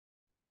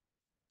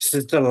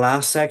This is the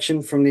last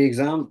section from the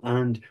exam,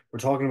 and we're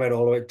talking about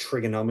all about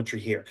trigonometry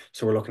here.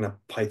 So we're looking at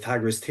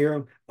Pythagoras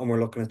theorem, and we're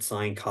looking at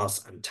sine,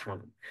 cos, and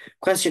tan.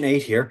 Question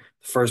 8 here,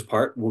 the first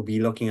part, we'll be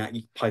looking at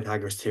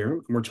Pythagoras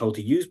theorem, and we're told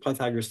to use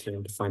Pythagoras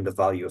theorem to find the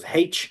value of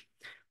h,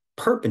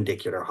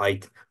 perpendicular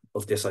height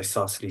of this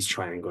isosceles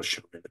triangle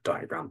shown in the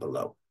diagram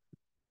below.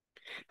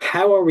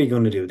 How are we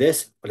going to do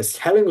this? Well, it's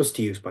telling us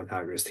to use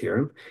Pythagoras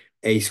theorem,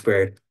 a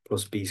squared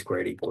plus b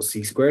squared equals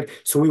c squared.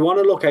 So we want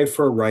to look out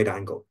for a right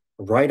angle.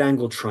 A right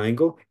angle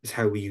triangle is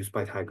how we use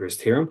Pythagoras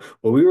theorem.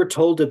 Well, we were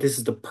told that this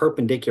is the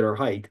perpendicular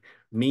height,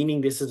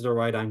 meaning this is the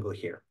right angle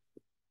here.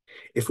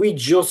 If we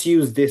just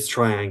use this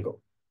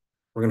triangle,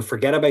 we're going to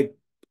forget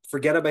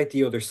about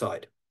the other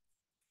side.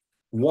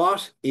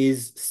 What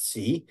is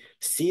c?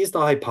 C is the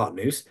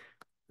hypotenuse,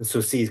 and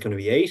so c is going to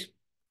be 8.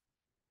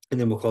 And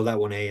then we'll call that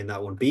one A and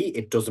that one B.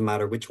 It doesn't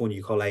matter which one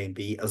you call A and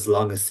B as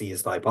long as C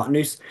is the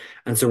hypotenuse.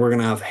 And so we're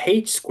going to have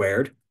h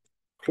squared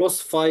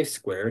plus 5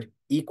 squared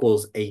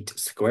equals 8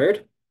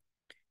 squared.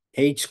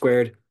 H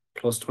squared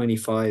plus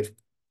 25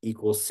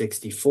 equals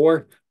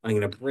 64. I'm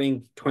going to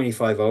bring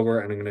 25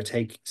 over and I'm going to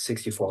take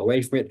 64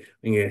 away from it.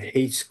 I'm going to get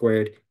h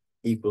squared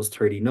equals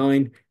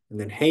 39. And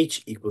then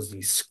h equals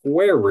the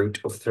square root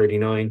of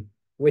 39,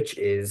 which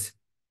is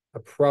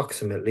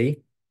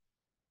approximately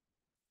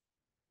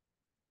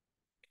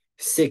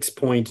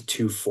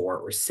 6.24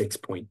 or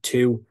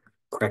 6.2,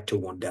 correct to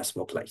one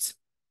decimal place.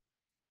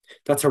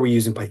 That's how we're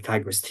using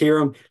Pythagoras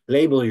theorem.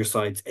 Label your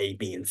sides A,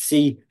 B, and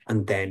C,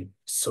 and then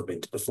sub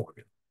into the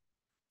formula.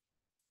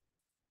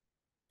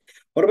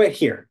 What about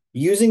here?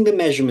 Using the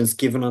measurements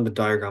given on the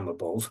diagram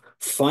above,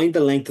 find the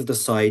length of the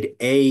side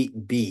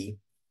AB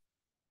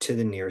to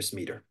the nearest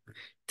meter.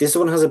 This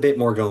one has a bit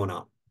more going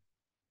on.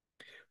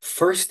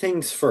 First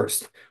things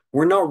first,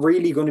 we're not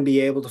really going to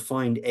be able to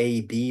find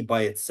AB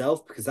by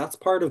itself because that's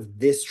part of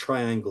this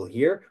triangle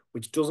here,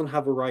 which doesn't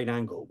have a right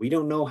angle. We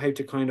don't know how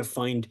to kind of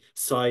find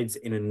sides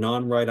in a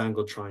non-right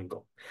angle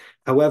triangle.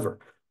 However,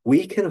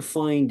 we can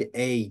find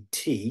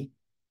AT,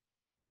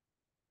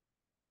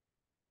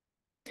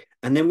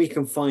 and then we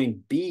can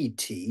find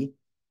BT,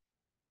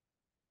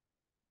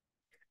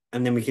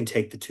 and then we can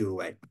take the 2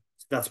 away.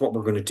 So that's what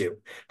we're going to do.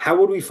 How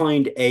would we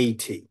find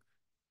AT?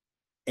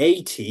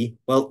 AT,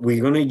 well,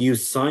 we're going to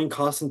use sine,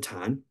 cos, and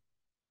tan,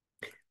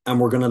 and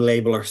we're going to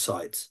label our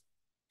sides.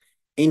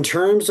 In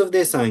terms of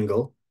this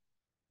angle,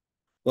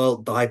 well,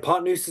 the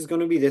hypotenuse is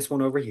going to be this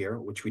one over here,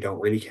 which we don't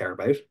really care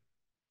about.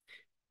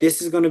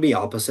 This is going to be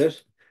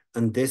opposite,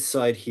 and this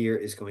side here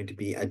is going to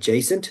be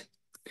adjacent.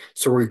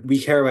 So we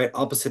care about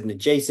opposite and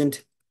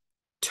adjacent.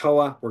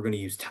 TOA, we're going to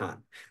use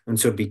tan. And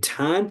so it'd be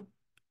tan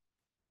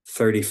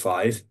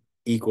 35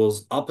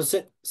 equals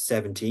opposite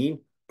 17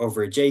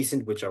 over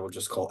adjacent, which I will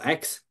just call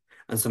x.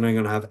 And so now I'm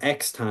going to have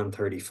x tan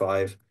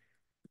 35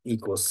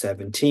 equals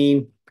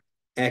 17.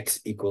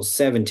 X equals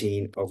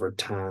 17 over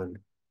tan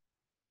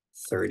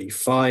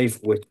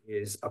 35, which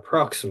is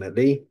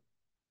approximately,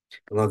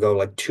 and I'll go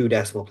like 2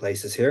 decimal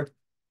places here,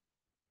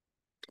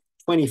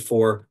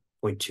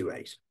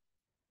 24.28.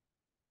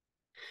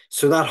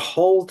 So that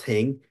whole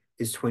thing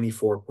is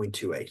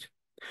 24.28.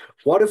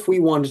 What if we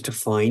wanted to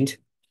find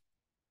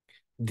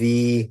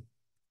the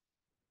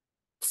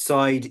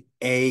side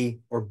A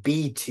or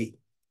BT?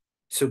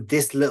 So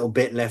this little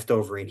bit left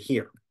over in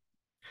here.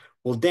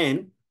 Well,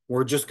 then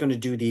we're just going to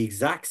do the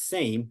exact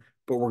same,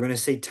 but we're going to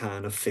say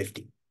tan of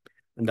 50.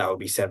 And that would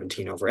be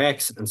 17 over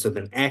x. And so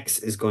then x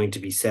is going to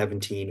be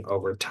 17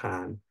 over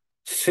tan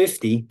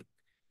 50.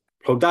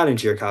 Plug that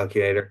into your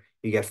calculator,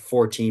 you get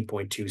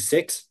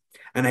 14.26.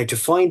 And now to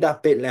find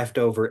that bit left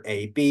over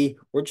AB,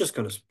 we're just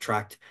going to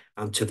subtract,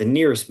 and to the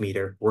nearest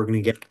meter, we're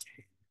going to get 10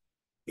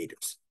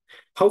 meters.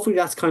 Hopefully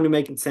that's kind of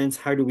making sense.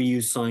 How do we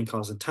use sine,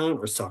 cos, and tan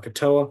or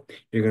SOHCAHTOA?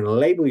 You're going to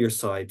label your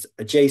sides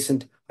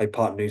adjacent,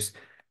 hypotenuse,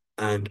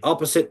 and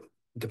opposite,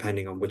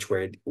 depending on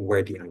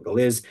where the angle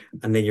is.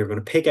 And then you're going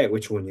to pick out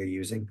which one you're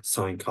using,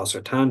 sine, cos,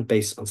 or tan,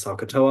 based on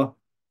SOHCAHTOA,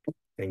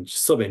 and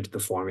sub into the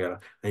formula,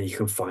 and you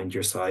can find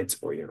your sides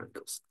or your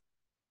angles.